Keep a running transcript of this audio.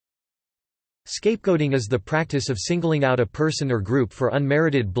Scapegoating is the practice of singling out a person or group for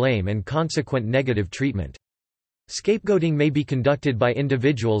unmerited blame and consequent negative treatment. Scapegoating may be conducted by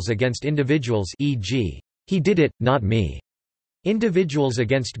individuals against individuals, e.g., "He did it, not me." Individuals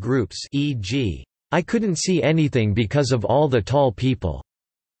against groups, e.g., "I couldn't see anything because of all the tall people."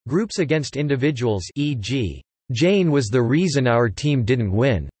 Groups against individuals, e.g., "Jane was the reason our team didn't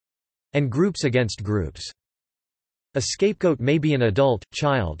win." And groups against groups. A scapegoat may be an adult,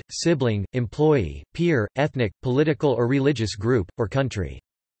 child, sibling, employee, peer, ethnic, political or religious group, or country.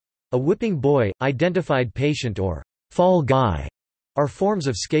 A whipping boy, identified patient or fall guy are forms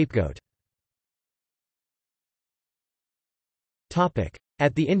of scapegoat.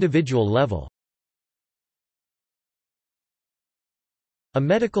 At the individual level. A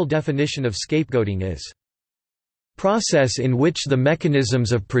medical definition of scapegoating is process in which the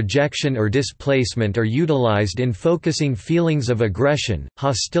mechanisms of projection or displacement are utilized in focusing feelings of aggression,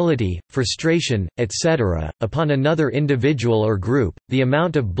 hostility, frustration, etc., upon another individual or group, the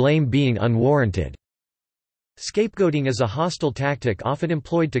amount of blame being unwarranted. Scapegoating is a hostile tactic often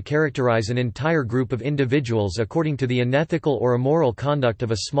employed to characterize an entire group of individuals according to the unethical or immoral conduct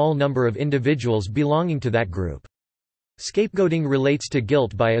of a small number of individuals belonging to that group. Scapegoating relates to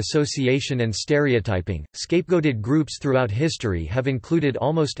guilt by association and stereotyping. Scapegoated groups throughout history have included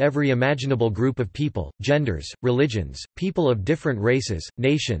almost every imaginable group of people, genders, religions, people of different races,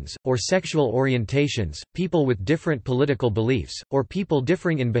 nations, or sexual orientations, people with different political beliefs, or people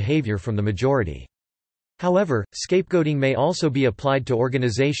differing in behavior from the majority. However, scapegoating may also be applied to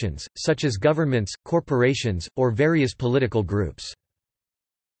organizations, such as governments, corporations, or various political groups.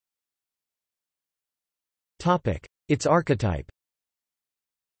 Its archetype.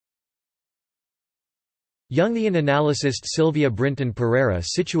 Jungian analyst Sylvia Brinton Pereira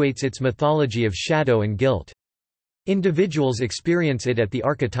situates its mythology of shadow and guilt. Individuals experience it at the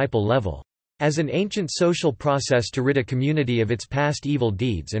archetypal level. As an ancient social process to rid a community of its past evil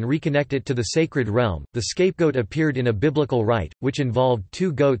deeds and reconnect it to the sacred realm, the scapegoat appeared in a biblical rite, which involved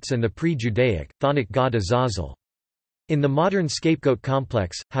two goats and the pre-Judaic, chthonic god Azazel. In the modern scapegoat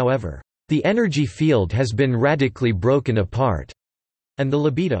complex, however, the energy field has been radically broken apart, and the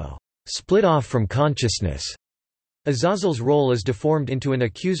libido split off from consciousness. Azazel's role is deformed into an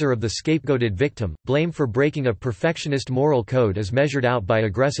accuser of the scapegoated victim. Blame for breaking a perfectionist moral code is measured out by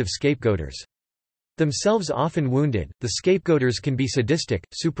aggressive scapegoaters. Themselves often wounded, the scapegoaters can be sadistic,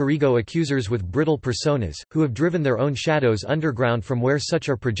 superego accusers with brittle personas, who have driven their own shadows underground from where such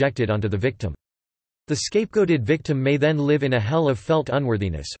are projected onto the victim. The scapegoated victim may then live in a hell of felt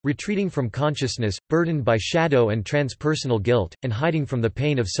unworthiness, retreating from consciousness, burdened by shadow and transpersonal guilt, and hiding from the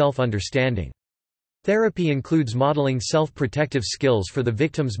pain of self-understanding. Therapy includes modeling self-protective skills for the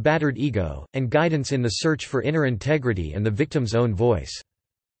victim's battered ego, and guidance in the search for inner integrity and the victim's own voice.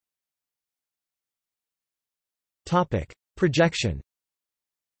 Projection.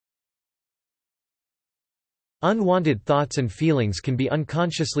 Unwanted thoughts and feelings can be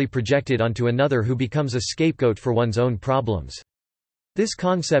unconsciously projected onto another who becomes a scapegoat for one's own problems. This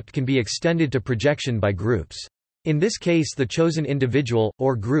concept can be extended to projection by groups. In this case, the chosen individual,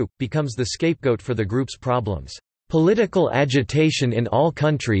 or group, becomes the scapegoat for the group's problems. Political agitation in all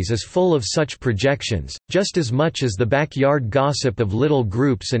countries is full of such projections, just as much as the backyard gossip of little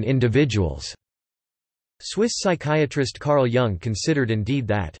groups and individuals. Swiss psychiatrist Carl Jung considered indeed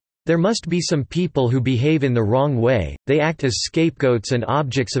that there must be some people who behave in the wrong way, they act as scapegoats and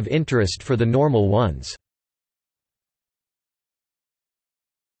objects of interest for the normal ones.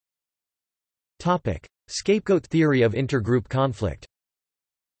 Scapegoat theory of intergroup conflict.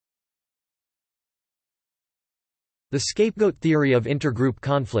 The scapegoat theory of intergroup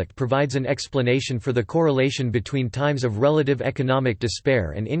conflict provides an explanation for the correlation between times of relative economic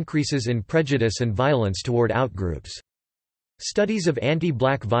despair and increases in prejudice and violence toward outgroups. Studies of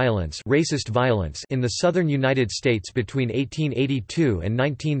anti-black violence, racist violence in the southern United States between 1882 and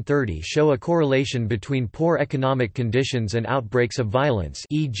 1930 show a correlation between poor economic conditions and outbreaks of violence,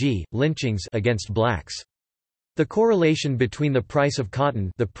 e.g., lynchings against blacks. The correlation between the price of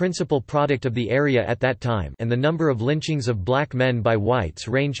cotton, the principal product of the area at that time, and the number of lynchings of black men by whites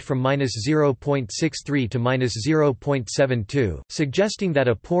ranged from -0.63 to -0.72, suggesting that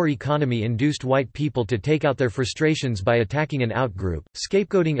a poor economy induced white people to take out their frustrations by attacking an outgroup.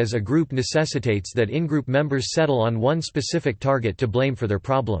 Scapegoating as a group necessitates that in-group members settle on one specific target to blame for their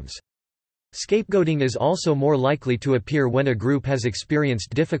problems. Scapegoating is also more likely to appear when a group has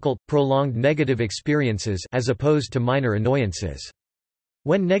experienced difficult, prolonged negative experiences as opposed to minor annoyances.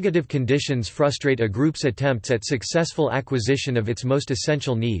 When negative conditions frustrate a group's attempts at successful acquisition of its most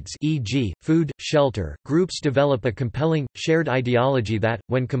essential needs, e.g., food, shelter, groups develop a compelling, shared ideology that,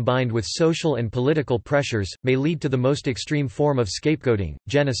 when combined with social and political pressures, may lead to the most extreme form of scapegoating,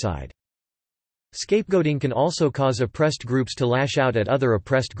 genocide. Scapegoating can also cause oppressed groups to lash out at other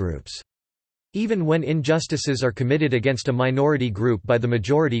oppressed groups. Even when injustices are committed against a minority group by the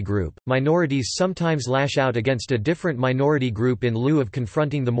majority group, minorities sometimes lash out against a different minority group in lieu of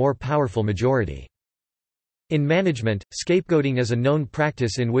confronting the more powerful majority. In management, scapegoating is a known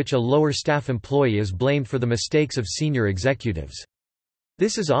practice in which a lower staff employee is blamed for the mistakes of senior executives.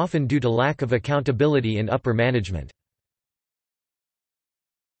 This is often due to lack of accountability in upper management.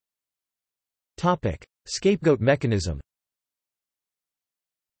 Scapegoat mechanism.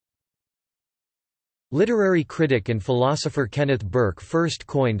 Literary critic and philosopher Kenneth Burke first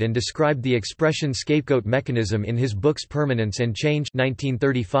coined and described the expression scapegoat mechanism in his books Permanence and Change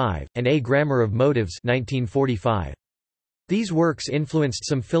 1935, and A Grammar of Motives 1945. These works influenced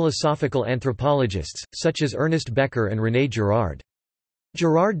some philosophical anthropologists, such as Ernest Becker and René Girard.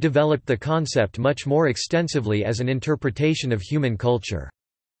 Girard developed the concept much more extensively as an interpretation of human culture.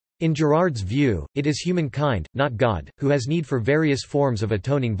 In Girard's view, it is humankind, not God, who has need for various forms of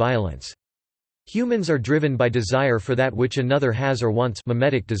atoning violence. Humans are driven by desire for that which another has or wants,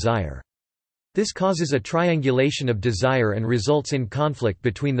 mimetic desire. This causes a triangulation of desire and results in conflict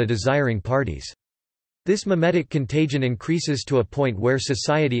between the desiring parties. This mimetic contagion increases to a point where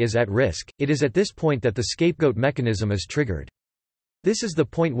society is at risk. It is at this point that the scapegoat mechanism is triggered. This is the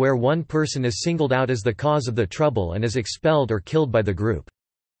point where one person is singled out as the cause of the trouble and is expelled or killed by the group.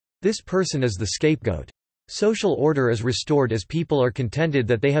 This person is the scapegoat. Social order is restored as people are contented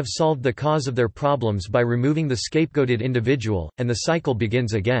that they have solved the cause of their problems by removing the scapegoated individual, and the cycle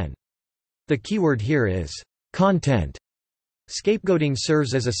begins again. The keyword here is content. Scapegoating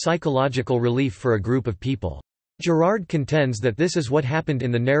serves as a psychological relief for a group of people. Girard contends that this is what happened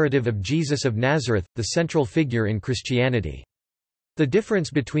in the narrative of Jesus of Nazareth, the central figure in Christianity. The difference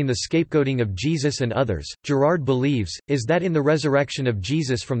between the scapegoating of Jesus and others, Girard believes, is that in the resurrection of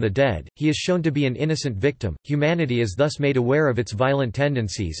Jesus from the dead, he is shown to be an innocent victim. Humanity is thus made aware of its violent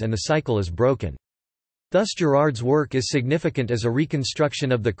tendencies and the cycle is broken. Thus Girard's work is significant as a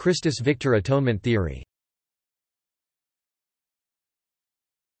reconstruction of the Christus Victor atonement theory.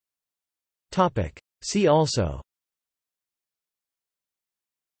 See also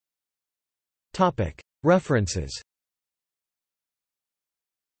References.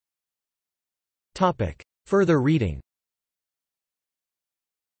 Further reading.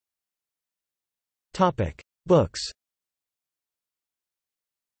 Books.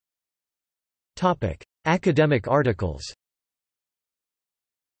 Academic articles.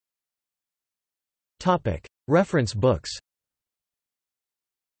 Reference books.